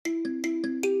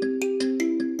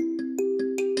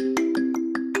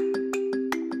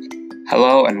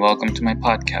Hello and welcome to my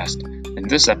podcast. In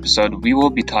this episode, we will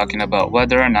be talking about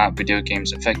whether or not video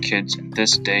games affect kids in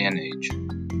this day and age.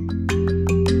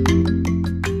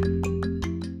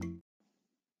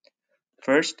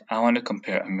 First, I want to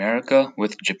compare America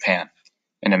with Japan.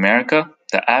 In America,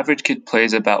 the average kid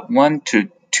plays about 1 to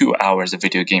 2 hours of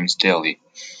video games daily.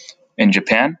 In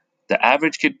Japan, the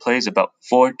average kid plays about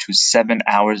 4 to 7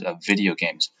 hours of video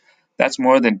games. That's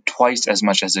more than twice as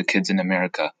much as the kids in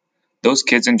America. Those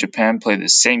kids in Japan play the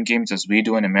same games as we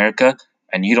do in America,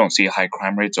 and you don't see high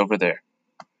crime rates over there.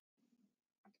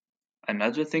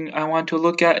 Another thing I want to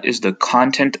look at is the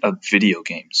content of video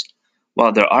games.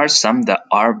 While there are some that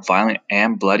are violent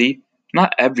and bloody,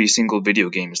 not every single video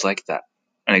game is like that.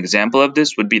 An example of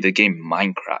this would be the game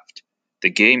Minecraft. The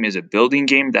game is a building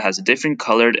game that has different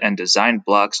colored and designed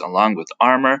blocks along with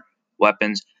armor,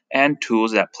 weapons, and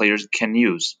tools that players can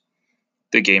use.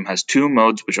 The game has two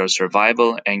modes, which are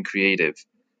survival and creative.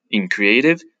 In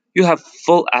creative, you have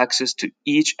full access to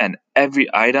each and every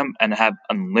item and have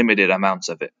unlimited amounts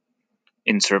of it.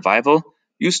 In survival,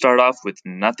 you start off with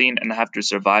nothing and have to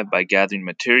survive by gathering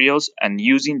materials and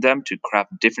using them to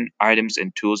craft different items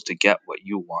and tools to get what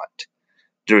you want.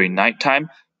 During nighttime,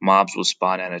 mobs will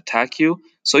spawn and attack you,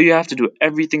 so you have to do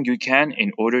everything you can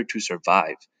in order to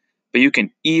survive. But you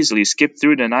can easily skip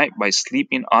through the night by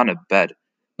sleeping on a bed.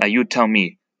 Now you tell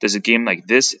me, does a game like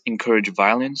this encourage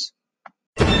violence?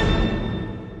 The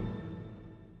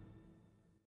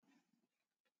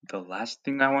last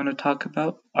thing I want to talk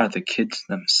about are the kids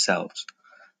themselves.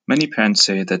 Many parents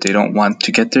say that they don't want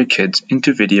to get their kids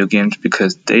into video games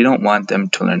because they don't want them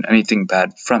to learn anything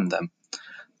bad from them.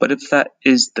 But if that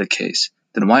is the case,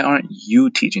 then why aren't you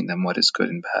teaching them what is good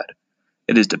and bad?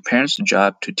 It is the parents'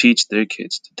 job to teach their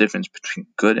kids the difference between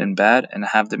good and bad and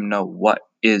have them know what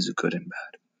is good and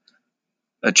bad.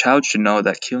 A child should know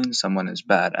that killing someone is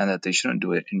bad and that they shouldn't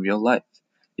do it in real life.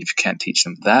 If you can't teach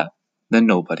them that, then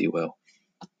nobody will.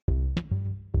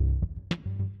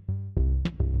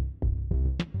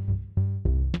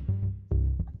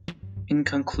 In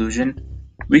conclusion,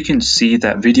 we can see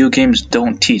that video games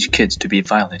don't teach kids to be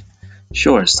violent.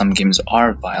 Sure, some games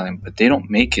are violent, but they don't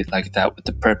make it like that with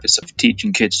the purpose of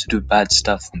teaching kids to do bad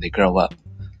stuff when they grow up.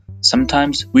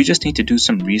 Sometimes we just need to do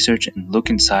some research and look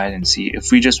inside and see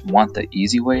if we just want the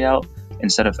easy way out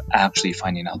instead of actually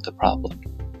finding out the problem.